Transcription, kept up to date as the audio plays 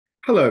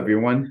Hello,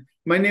 everyone.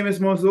 My name is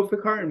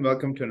Zulfiqar, and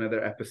welcome to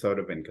another episode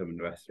of Income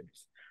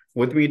Investors.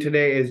 With me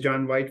today is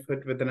John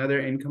Whitefoot with another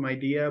income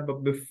idea.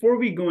 But before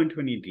we go into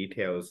any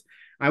details,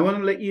 I want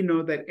to let you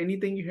know that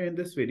anything you hear in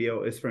this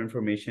video is for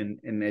information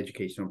and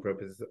educational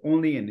purposes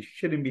only and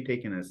shouldn't be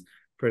taken as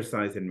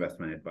personalized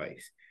investment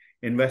advice.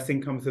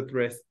 Investing comes with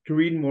risk. To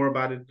read more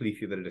about it, please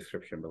see the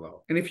description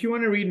below. And if you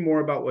want to read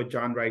more about what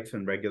John writes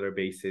on a regular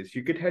basis,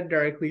 you could head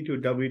directly to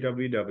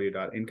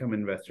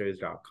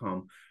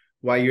www.incomeinvestors.com.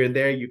 While you're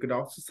there, you could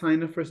also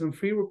sign up for some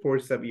free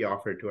reports that we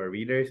offer to our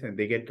readers, and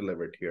they get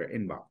delivered to your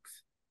inbox.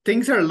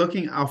 Things are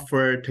looking up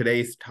for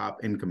today's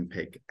top income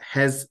pick,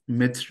 Hess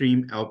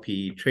Midstream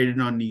LP, traded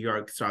on New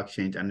York Stock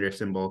Exchange under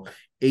symbol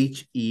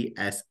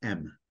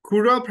HESM.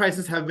 Crude oil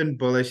prices have been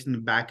bullish in the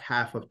back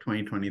half of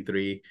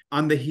 2023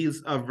 on the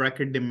heels of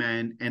record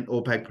demand and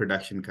OPEC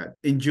production cut.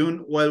 In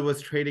June, oil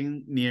was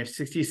trading near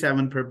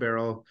 67 per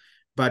barrel,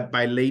 but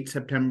by late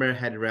September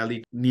had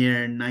rallied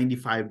near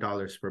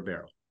 $95 per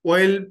barrel.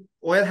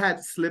 Oil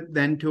had slipped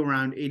then to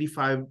around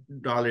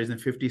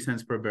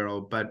 $85.50 per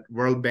barrel, but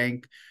World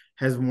Bank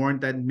has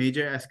warned that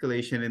major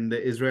escalation in the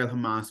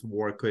Israel-Hamas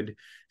war could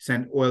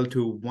send oil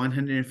to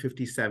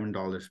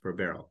 $157 per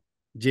barrel.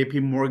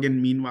 JP Morgan,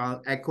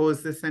 meanwhile,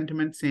 echoes the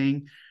sentiment,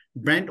 saying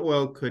Brent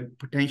oil could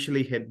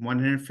potentially hit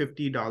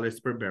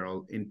 $150 per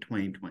barrel in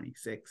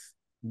 2026.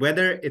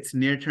 Whether it's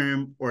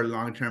near-term or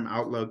long-term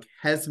outlook,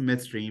 Hess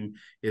Midstream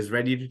is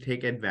ready to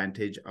take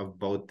advantage of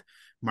both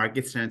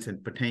market strengths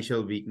and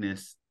potential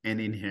weakness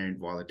and inherent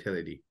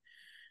volatility.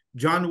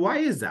 John, why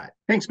is that?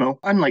 Thanks, Mo.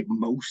 Unlike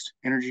most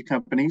energy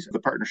companies, the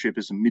partnership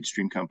is a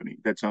midstream company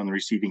that's on the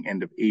receiving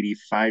end of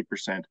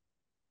 85%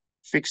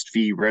 fixed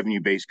fee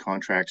revenue-based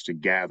contracts to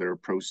gather,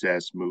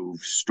 process,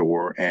 move,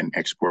 store, and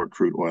export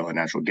crude oil and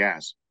natural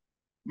gas.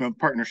 The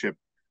partnership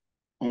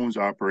owns,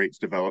 operates,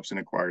 develops, and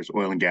acquires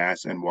oil and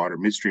gas and water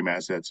midstream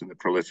assets in the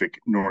prolific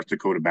North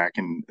Dakota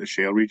Bakken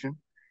Shale region.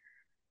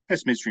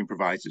 Hess Midstream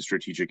provides its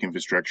strategic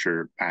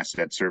infrastructure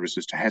asset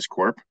services to Hess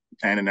Corp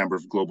and a number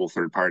of global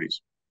third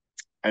parties.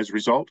 As a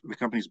result, the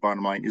company's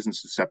bottom line isn't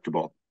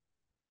susceptible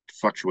to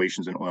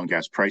fluctuations in oil and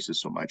gas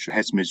prices so much.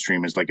 Hess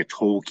Midstream is like a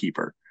toll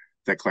keeper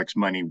that collects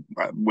money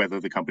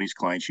whether the company's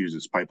clients use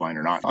its pipeline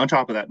or not. On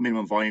top of that,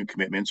 minimum volume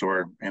commitments,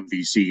 or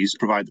MVCs,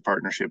 provide the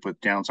partnership with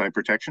downside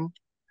protection.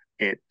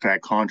 It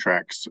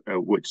contracts,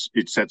 which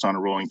it sets on a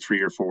rolling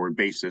 3 or 4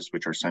 basis,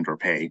 which are cent or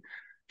pay,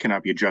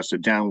 cannot be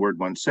adjusted downward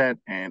once set,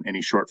 and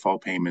any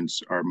shortfall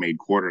payments are made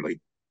quarterly.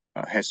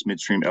 Hess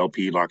Midstream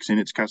LP locks in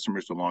its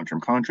customers to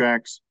long-term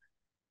contracts.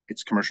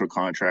 Its commercial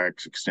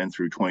contracts extend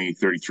through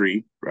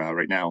 2033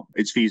 right now.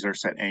 Its fees are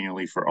set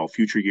annually for all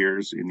future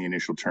years in the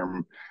initial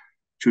term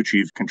to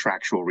achieve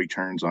contractual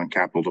returns on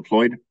capital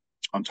deployed.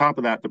 On top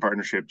of that, the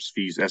partnership's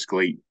fees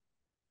escalate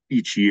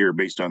each year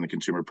based on the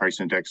Consumer Price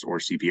Index, or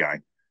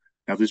CPI.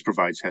 Now, this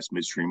provides Hess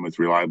Midstream with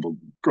reliable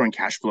growing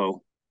cash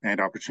flow and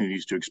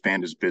opportunities to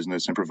expand its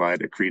business and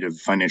provide accretive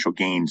financial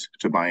gains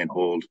to buy and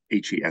hold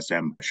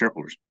HESM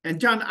shareholders. And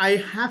John, I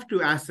have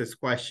to ask this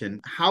question.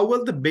 How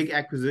will the big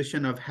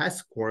acquisition of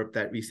Hess Corp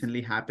that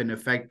recently happened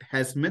affect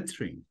Hess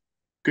Midstream?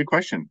 Good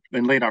question.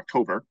 In late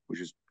October,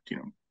 which is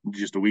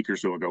just a week or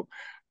so ago,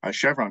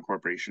 Chevron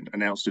Corporation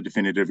announced a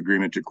definitive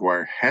agreement to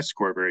acquire Hess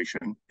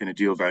Corporation in a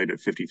deal valued at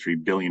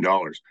 $53 billion.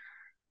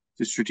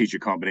 This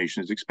strategic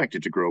combination is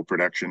expected to grow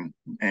production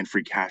and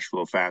free cash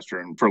flow faster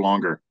and for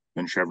longer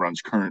than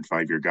Chevron's current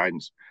 5-year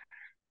guidance.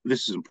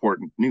 This is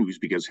important news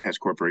because Hess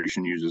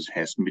Corporation uses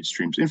Hess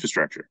Midstream's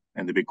infrastructure.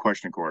 And the big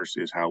question, of course,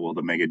 is how will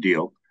the mega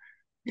deal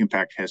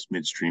impact Hess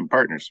Midstream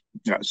partners?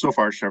 So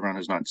far, Chevron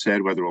has not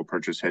said whether it will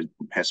purchase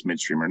Hess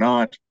Midstream or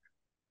not.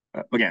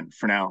 Again,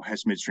 for now,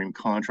 Hess Midstream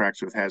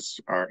contracts with Hess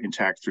are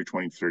intact through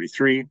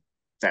 2033.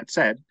 That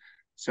said,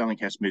 selling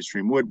Hess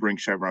Midstream would bring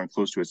Chevron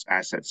close to its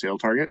asset sale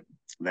target.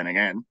 Then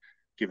again,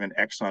 given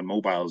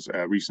ExxonMobil's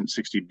recent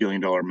 $60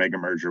 billion mega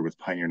merger with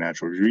Pioneer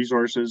Natural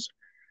Resources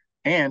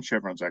and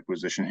Chevron's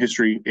acquisition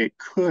history, it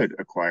could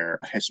acquire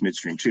Hess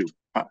Midstream too.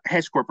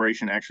 Hess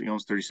Corporation actually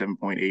owns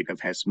 37.8% of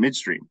Hess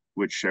Midstream,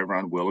 which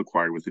Chevron will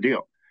acquire with the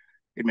deal.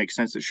 It makes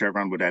sense that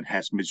Chevron would add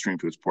Hess Midstream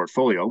to its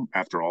portfolio.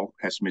 After all,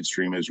 Hess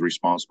Midstream is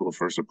responsible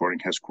for supporting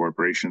Hess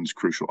Corporation's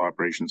crucial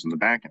operations in the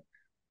back end.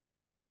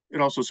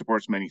 It also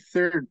supports many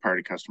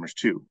third-party customers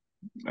too.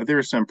 There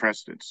is some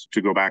precedents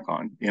to go back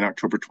on. In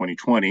October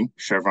 2020,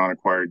 Chevron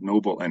acquired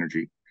Noble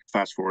Energy.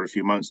 Fast forward a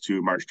few months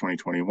to March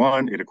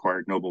 2021, it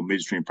acquired Noble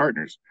Midstream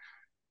Partners.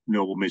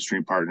 Noble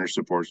Midstream Partners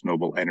supports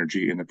Noble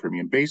Energy in the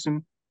Permian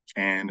Basin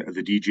and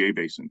the DJ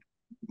Basin.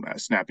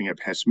 Snapping up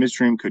Hess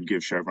Midstream could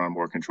give Chevron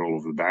more control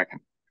over the back end.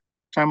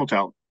 Time will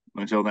tell.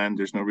 Until then,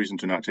 there's no reason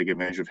to not take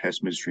advantage of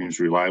Hess Midstream's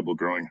reliable,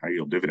 growing,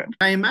 high-yield dividend.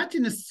 I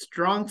imagine its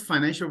strong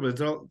financial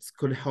results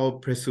could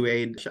help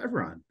persuade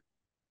Chevron.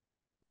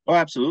 Oh,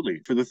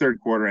 absolutely. For the third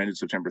quarter ended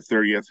September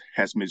 30th,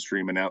 Hess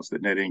Midstream announced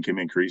that net income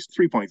increased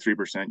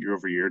 3.3% year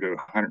over year to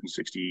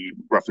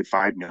roughly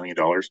 $5 million.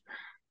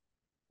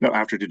 Now,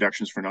 after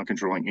deductions for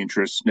non-controlling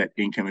interests, net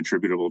income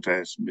attributable to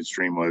Hess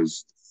Midstream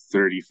was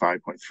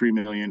 $35.3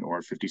 million,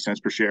 or 50 cents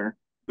per share.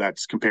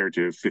 That's compared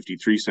to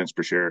 53 cents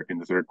per share in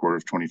the third quarter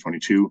of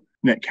 2022.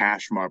 Net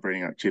cash from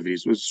operating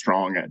activities was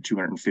strong at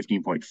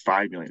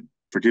 $215.5 million.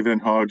 For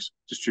dividend hogs,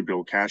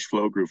 distributable cash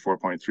flow grew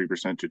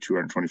 4.3% to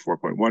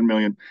 $224.1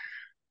 million,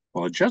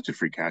 while adjusted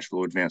free cash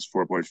flow advanced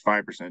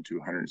 4.5% to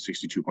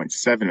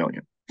 $162.7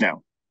 million.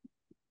 Now,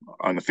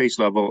 on the face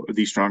level,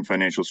 these strong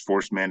financials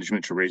forced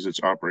management to raise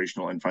its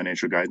operational and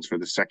financial guidance for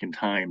the second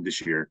time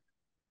this year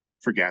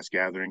for gas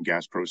gathering,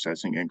 gas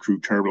processing, and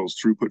crude terminals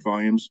throughput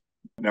volumes.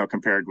 Now,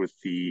 compared with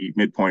the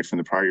midpoint from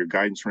the prior year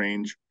guidance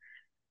range,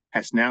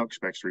 Hess now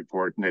expects to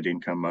report net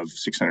income of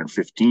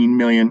 $615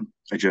 million,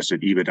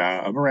 adjusted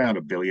EBITDA of around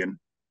 $1 billion,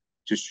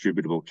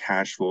 distributable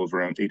cash flow of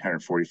around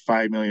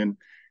 $845 million,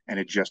 and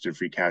adjusted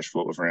free cash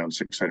flow of around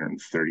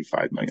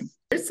 $635 million.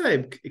 It's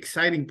an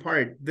exciting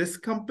part. This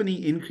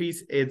company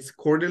increased its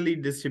quarterly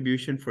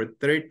distribution for the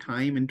third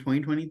time in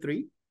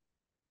 2023.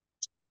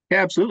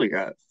 Yeah, absolutely.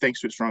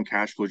 Thanks to its strong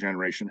cash flow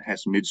generation,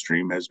 Hess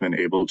Midstream has been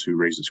able to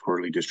raise its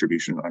quarterly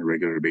distribution on a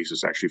regular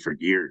basis, actually for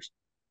years.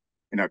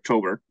 In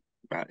October,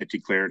 it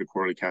declared a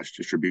quarterly cash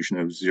distribution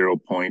of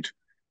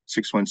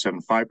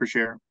 0.6175 per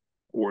share,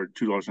 or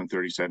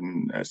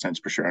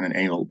 $2.37 per share on an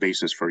annual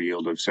basis for a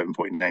yield of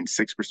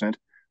 7.96%.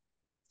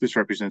 This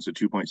represents a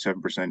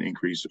 2.7%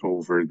 increase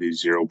over the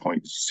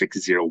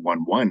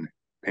 0.6011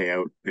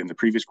 payout in the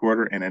previous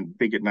quarter, and a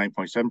big at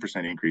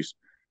 9.7% increase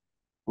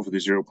over the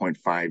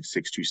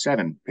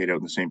 0.5627 paid out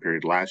in the same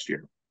period last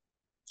year.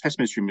 Hess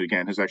Midstream,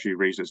 again, has actually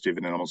raised its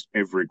dividend almost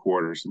every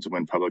quarter since it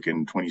went public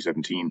in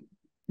 2017.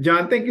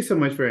 John, thank you so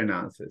much for your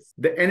analysis.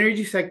 The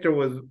energy sector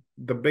was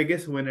the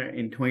biggest winner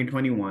in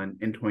 2021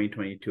 and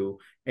 2022,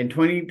 and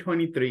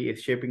 2023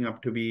 is shaping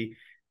up to be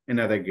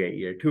another great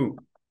year too.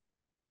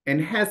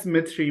 And Hess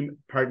Midstream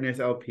Partners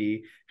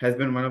LP has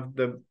been one of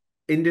the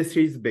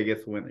industry's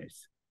biggest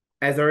winners.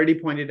 As already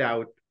pointed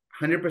out,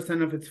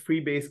 100% of its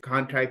fee-based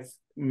contracts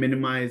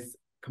minimize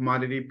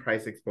commodity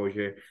price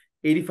exposure.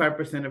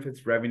 85% of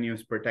its revenue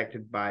is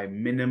protected by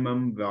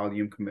minimum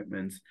volume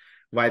commitments,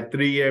 while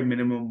 3-year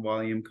minimum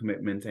volume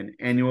commitments and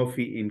annual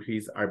fee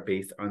increase are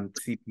based on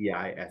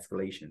CPI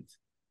escalations.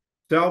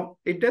 So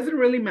it doesn't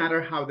really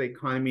matter how the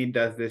economy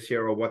does this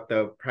year or what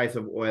the price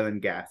of oil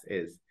and gas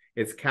is.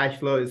 Its cash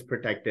flow is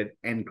protected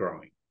and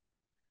growing.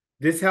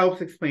 This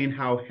helps explain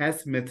how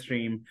Hess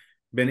Midstream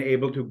been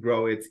able to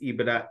grow its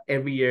EBITDA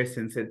every year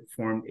since it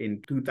formed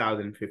in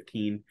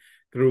 2015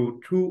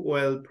 through 2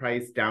 oil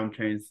price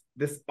downturns.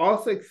 This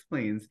also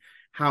explains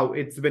how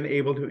it's been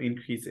able to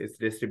increase its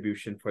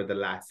distribution for the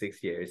last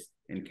 6 years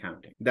and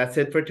counting. That's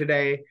it for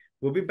today.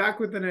 We'll be back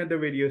with another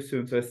video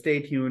soon, so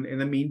stay tuned. In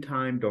the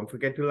meantime, don't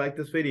forget to like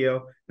this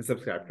video and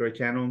subscribe to our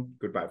channel.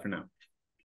 Goodbye for now.